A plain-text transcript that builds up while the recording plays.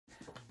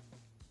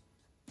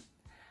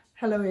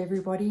Hello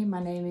everybody, my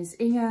name is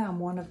Inge. I'm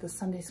one of the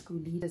Sunday school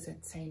leaders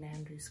at St.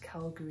 Andrew's,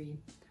 Calgary.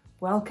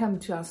 Welcome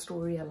to our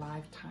Story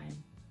Alive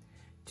time.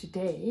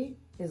 Today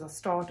is the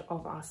start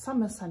of our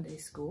summer Sunday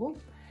school,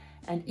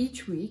 and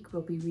each week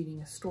we'll be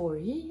reading a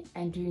story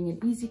and doing an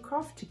easy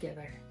craft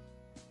together.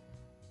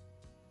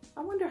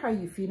 I wonder how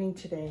you're feeling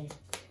today.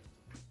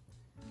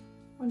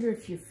 I wonder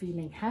if you're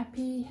feeling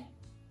happy.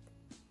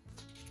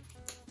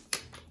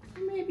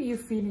 Maybe you're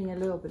feeling a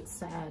little bit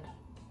sad.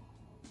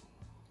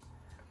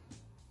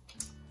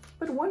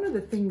 But one of the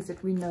things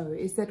that we know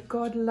is that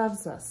God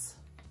loves us,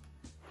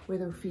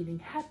 whether we're feeling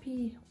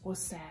happy or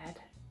sad.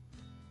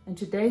 And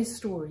today's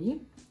story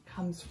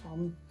comes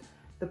from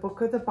the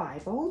book of the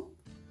Bible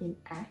in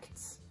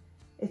Acts.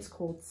 It's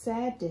called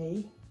Sad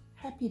Day,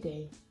 Happy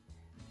Day,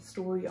 the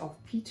story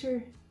of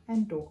Peter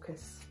and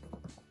Dorcas.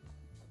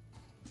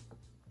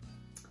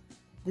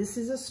 This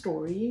is a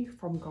story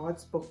from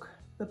God's book,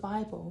 the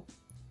Bible.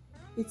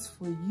 It's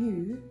for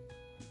you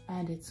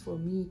and it's for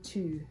me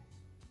too.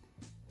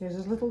 There's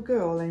a little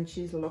girl and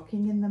she's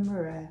looking in the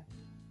mirror.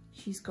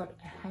 She's got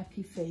a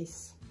happy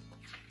face.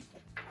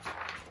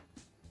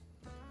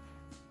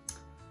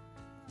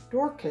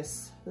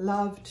 Dorcas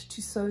loved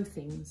to sew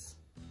things,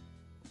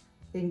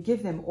 then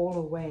give them all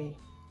away.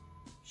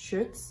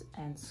 Shirts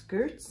and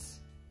skirts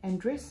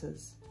and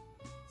dresses,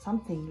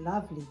 something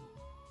lovely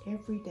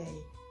every day.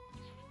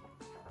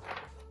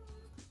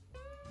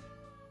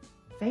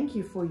 Thank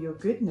you for your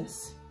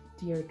goodness,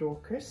 dear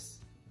Dorcas.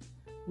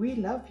 We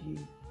love you.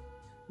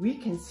 We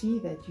can see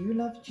that you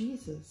love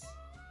Jesus.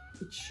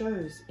 It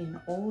shows in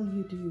all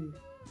you do.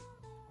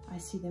 I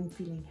see them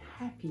feeling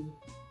happy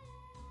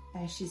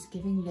as she's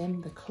giving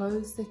them the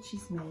clothes that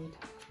she's made.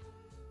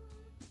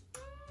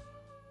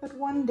 But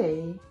one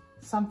day,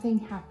 something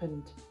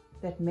happened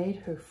that made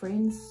her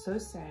friends so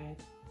sad.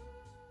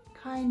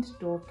 Kind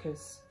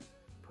Dorcas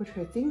put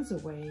her things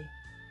away,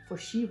 for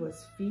she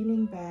was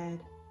feeling bad.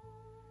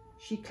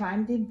 She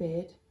climbed in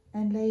bed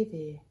and lay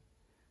there.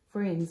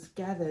 Friends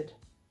gathered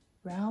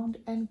round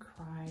and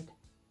cried,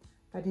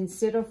 but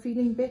instead of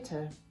feeling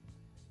better,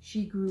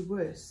 she grew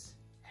worse,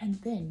 and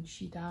then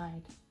she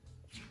died.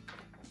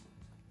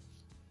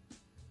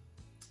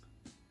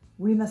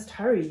 We must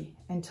hurry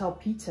and tell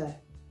Peter.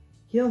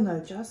 He'll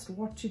know just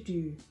what to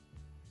do.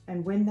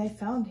 And when they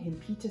found him,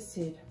 Peter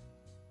said,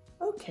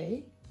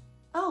 "Okay,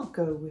 I'll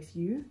go with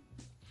you."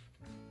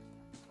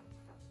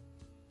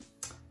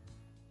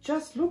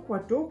 "Just look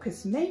what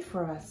Dorcas made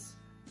for us,"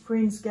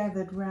 friends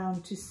gathered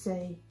round to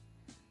say.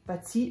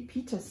 But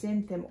Peter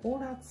sent them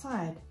all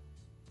outside,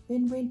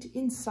 then went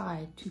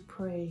inside to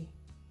pray.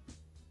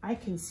 I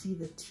can see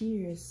the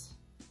tears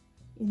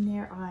in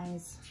their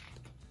eyes.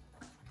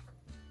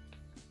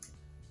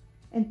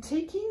 And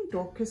taking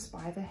Dorcas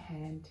by the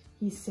hand,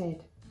 he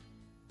said,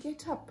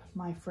 "Get up,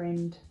 my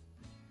friend."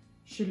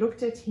 She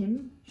looked at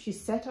him, she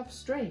sat up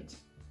straight.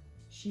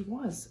 She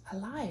was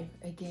alive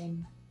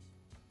again.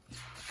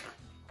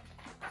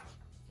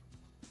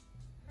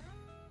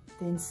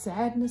 Then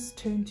sadness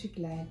turned to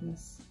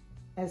gladness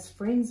as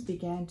friends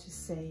began to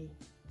say,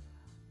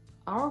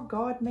 "Our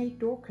God made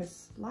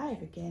Dorcas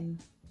live again.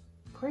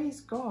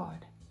 Praise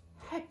God,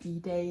 happy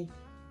day."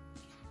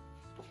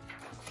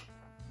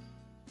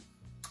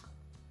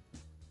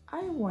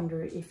 I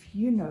wonder if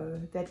you know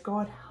that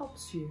God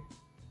helps you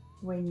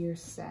when you're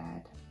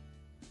sad.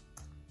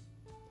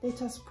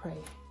 Let us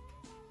pray.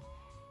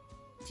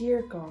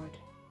 Dear God,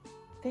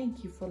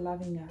 thank you for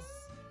loving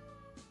us.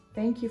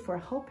 Thank you for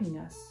helping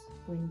us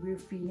when we're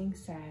feeling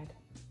sad.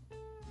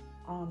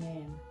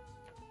 Amen.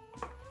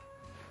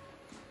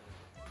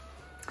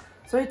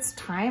 So it's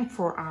time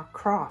for our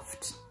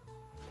craft.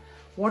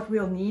 What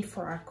we'll need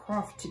for our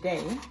craft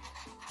today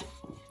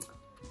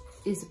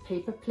is a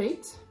paper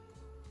plate,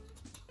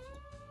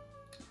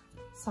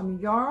 some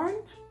yarn.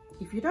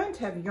 If you don't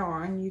have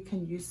yarn, you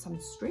can use some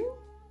string.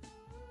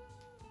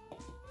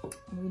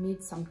 And we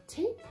need some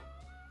tape.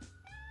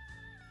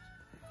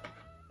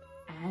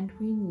 And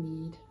we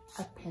need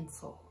a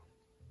pencil.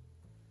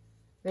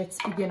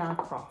 Let's begin our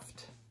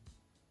craft.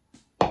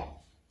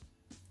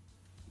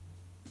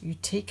 You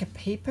take a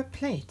paper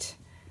plate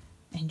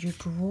and you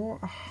draw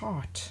a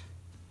heart.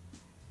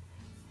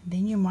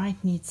 Then you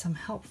might need some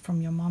help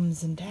from your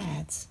mums and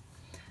dads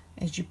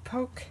as you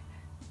poke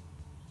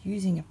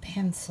using a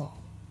pencil.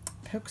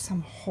 Poke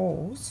some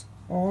holes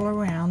all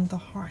around the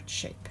heart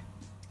shape.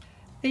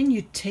 Then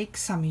you take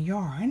some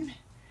yarn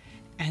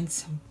and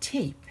some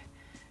tape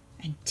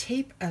and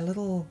tape a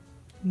little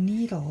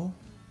needle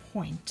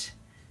point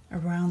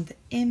around the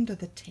end of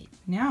the tape.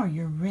 Now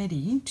you're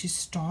ready to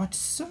start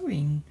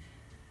sewing.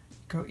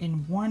 Go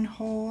in one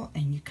hole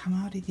and you come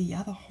out of the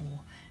other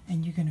hole,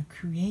 and you're going to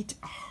create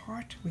a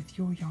heart with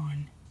your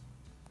yarn.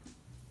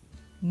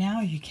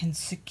 Now you can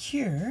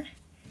secure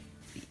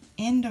the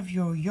end of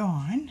your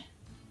yarn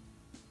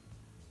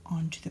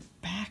onto the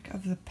back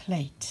of the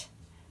plate,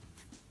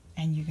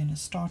 and you're going to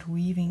start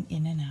weaving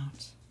in and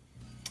out.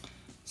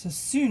 So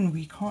soon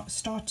we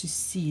start to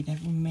see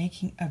that we're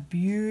making a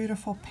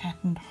beautiful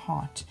patterned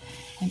heart.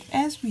 And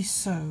as we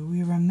sew,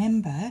 we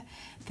remember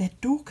that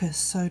Dorcas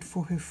sewed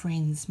for her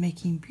friends,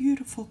 making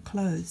beautiful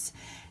clothes,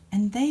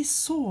 and they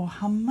saw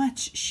how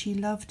much she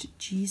loved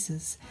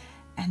Jesus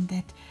and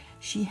that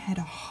she had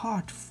a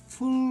heart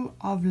full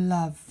of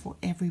love for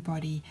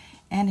everybody,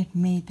 and it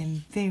made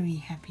them very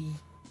happy.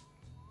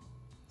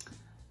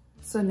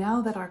 So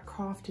now that our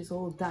craft is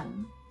all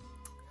done,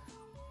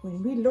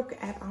 when we look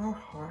at our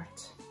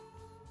heart,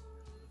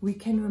 we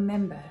can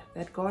remember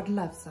that God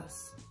loves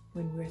us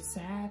when we're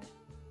sad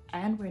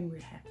and when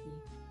we're happy.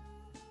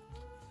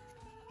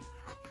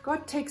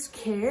 God takes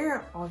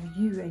care of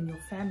you and your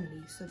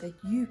family so that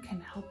you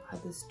can help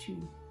others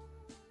too.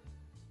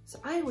 So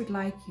I would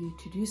like you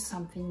to do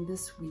something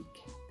this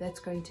week that's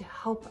going to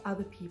help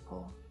other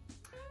people.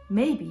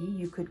 Maybe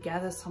you could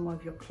gather some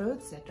of your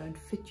clothes that don't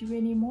fit you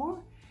anymore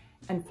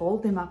and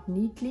fold them up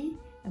neatly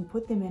and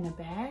put them in a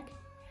bag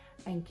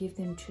and give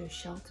them to a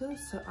shelter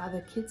so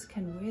other kids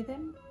can wear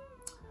them.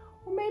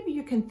 Or maybe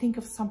you can think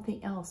of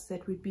something else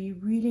that would be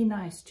really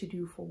nice to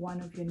do for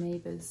one of your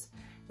neighbors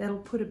that'll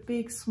put a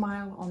big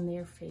smile on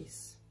their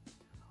face.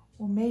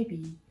 Or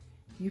maybe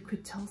you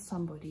could tell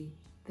somebody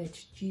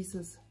that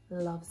Jesus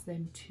loves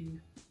them too.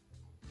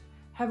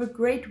 Have a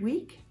great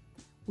week.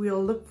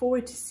 We'll look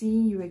forward to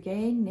seeing you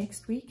again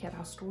next week at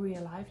our Story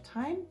Alive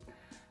time.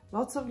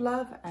 Lots of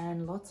love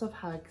and lots of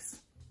hugs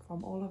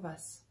from all of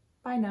us.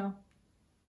 Bye now.